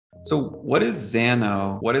So what is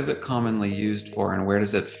Xano? What is it commonly used for, and where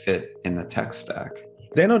does it fit in the tech stack?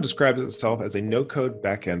 Xano describes itself as a no-code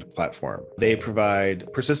backend platform. They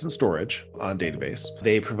provide persistent storage on database.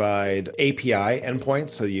 They provide API endpoints,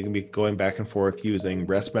 so you can be going back and forth using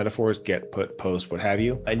REST metaphors, get, put, post, what have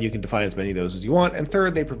you, and you can define as many of those as you want. And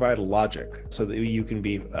third, they provide logic, so that you can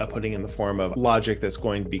be putting in the form of logic that's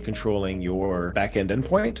going to be controlling your backend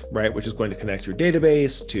endpoint, right, which is going to connect your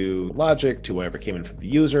database to logic, to whatever came in from the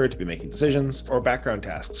user to be making decisions, or background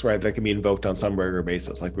tasks, right, that can be invoked on some regular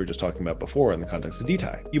basis, like we were just talking about before in the context of DT.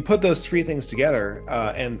 You put those three things together,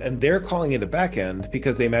 and they're calling it a backend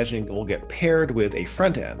because they imagine it will get paired with a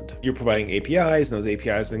front end. You're providing APIs, and those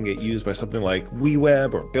APIs then get used by something like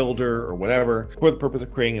WeWeb or Builder or whatever for the purpose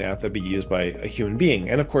of creating an app that'd be used by a human being.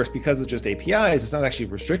 And of course, because it's just APIs, it's not actually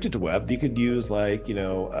restricted to web. You could use like, any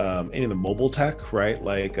of the mobile tech, right?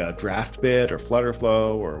 Like DraftBit or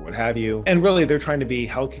Flutterflow or what have you. And really, they're trying to be,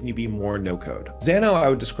 how can you be more no code? Xano, I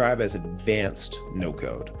would describe as advanced no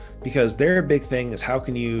code, because their big thing is how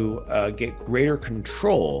can you get greater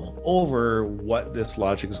control over what this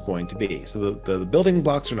logic is going to be. So the building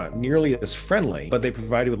blocks are not nearly as friendly, but they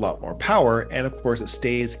provide you with a lot more power. And of course, it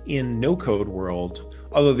stays in no code world,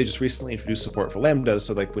 although they just recently introduced support for Lambdas.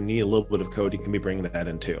 So like when you need a little bit of code, you can be bringing that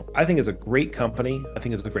in too. I think it's a great company. I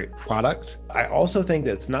think it's a great product. I also think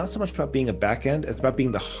that it's not so much about being a backend, it's about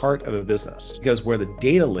being the heart of a business, because where the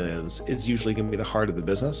data lives is usually going to be the heart of the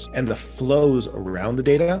business, and the flows around the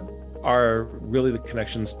data are really the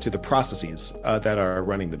connections to the processes that are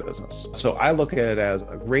running the business. So I look at it as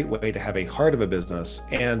a great way to have a heart of a business,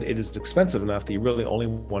 and it is expensive enough that you really only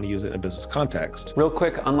want to use it in a business context. Real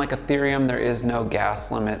quick, unlike Ethereum, there is no gas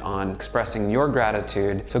limit on expressing your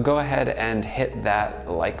gratitude. So go ahead and hit that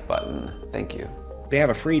like button. Thank you. They have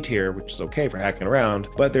a free tier, which is okay for hacking around,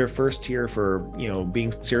 but their first tier for,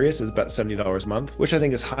 being serious is about $70 a month, which I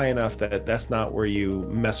think is high enough that that's not where you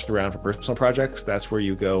mess around for personal projects. That's where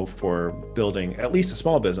you go for building at least a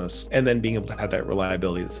small business and then being able to have that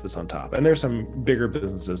reliability that sits on top. And there's some bigger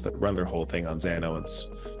businesses that run their whole thing on Xano.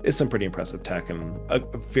 It's some pretty impressive tech and a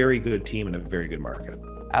very good team and a very good market.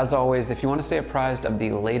 As always, if you want to stay apprised of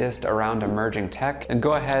the latest around emerging tech, then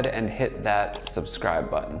go ahead and hit that subscribe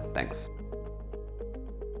button. Thanks.